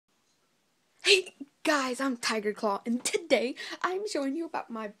Hey guys, I'm Tiger Claw, and today I'm showing you about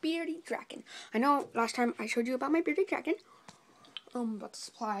my bearded dragon. I know last time I showed you about my bearded dragon, about the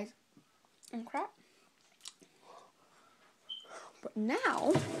supplies and crap. But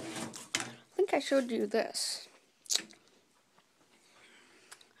now, I think I showed you this.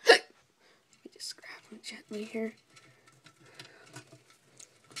 Let me just grab him gently here.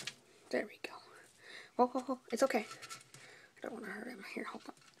 There we go. Oh, it's okay. I don't want to hurt him. Here,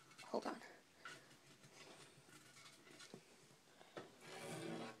 hold on.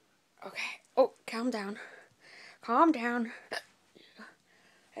 Okay. Oh, calm down. Calm down.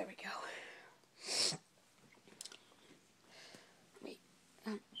 There we go.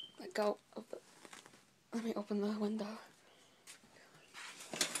 Let go of the. Let me open the window.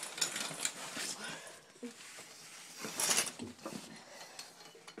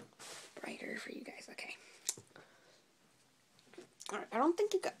 Brighter for you guys. Okay. Alright, I don't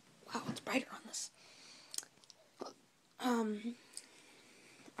think you got. Wow, it's brighter on this.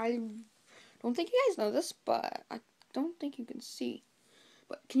 I don't think you guys know this, but I don't think you can see.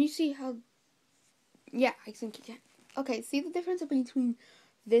 But can you see how? Yeah, I think you can. Okay, see the difference between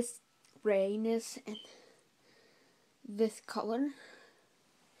this grayness and this color?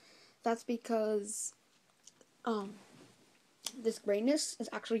 That's because this grayness is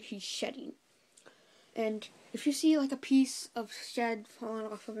actually he's shedding. And if you see like a piece of shed falling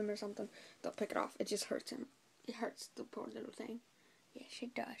off of him or something, don't pick it off. It just hurts him. It hurts the poor little thing. Yes,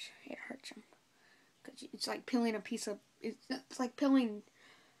 it does. It hurts him. Cause it's like peeling a piece of. It's like peeling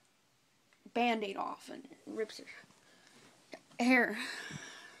Band-Aid off and it rips your hair.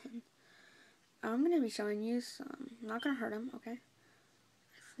 I'm gonna be showing you some. I'm not gonna hurt him. Okay.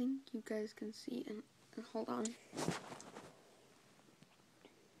 I think you guys can see. And hold on.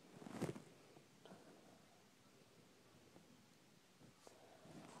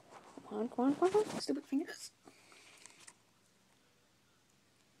 Come on. Stupid fingers.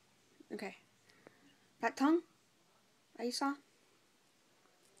 Okay. That tongue that you saw?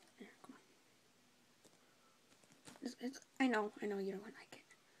 Here, come on. I know you don't like it.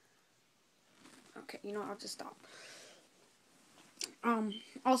 Okay, you know, I'll just stop.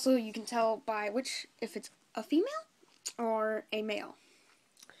 Also, you can tell by if it's a female or a male.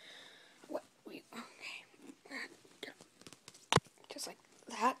 Okay. Just like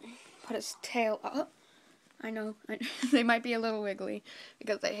that. Put his tail up. I know they might be a little wiggly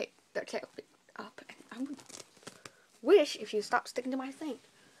because they hate their tail up. And I would wish if you stopped sticking to my thing.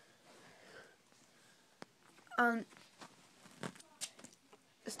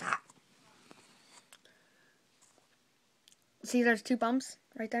 Stop. See, there's 2 bumps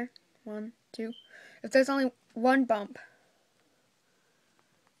right there. 1, 2. If there's only 1 bump,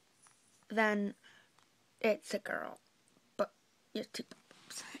 then it's a girl. But there's 2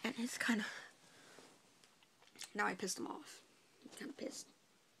 bumps, and it's kind of. Now I pissed him off. I'm kind of pissed.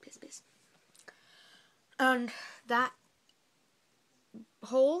 Pissed. And that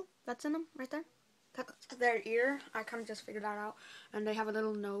hole that's in them right there, that's their ear. I kind of just figured that out. And they have a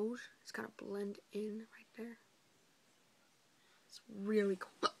little nose. It's kind of blend in right there. It's really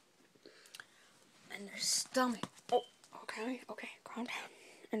cool. And their stomach. Oh, okay, calm down.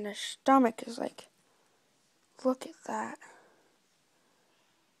 And their stomach is like, look at that.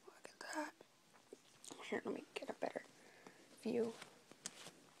 Look at that. Here, let me get a better view.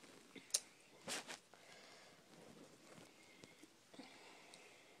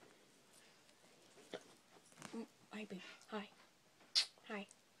 Baby, hi.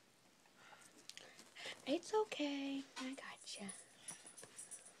 It's okay, I gotcha.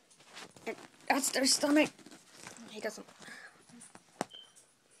 And that's their stomach. He doesn't.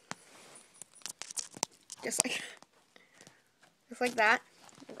 Just like that.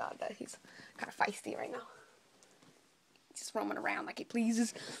 Oh God, he's kind of feisty right now. He's just roaming around like he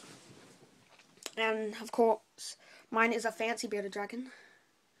pleases. And of course, mine is a fancy bearded dragon.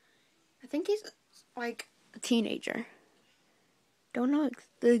 I think he's like a teenager. Don't know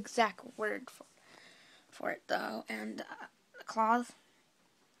the exact word for it though. And the claws,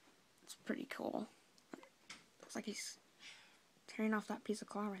 it's pretty cool. Looks like he's tearing off that piece of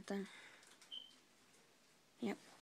claw right there. Yep.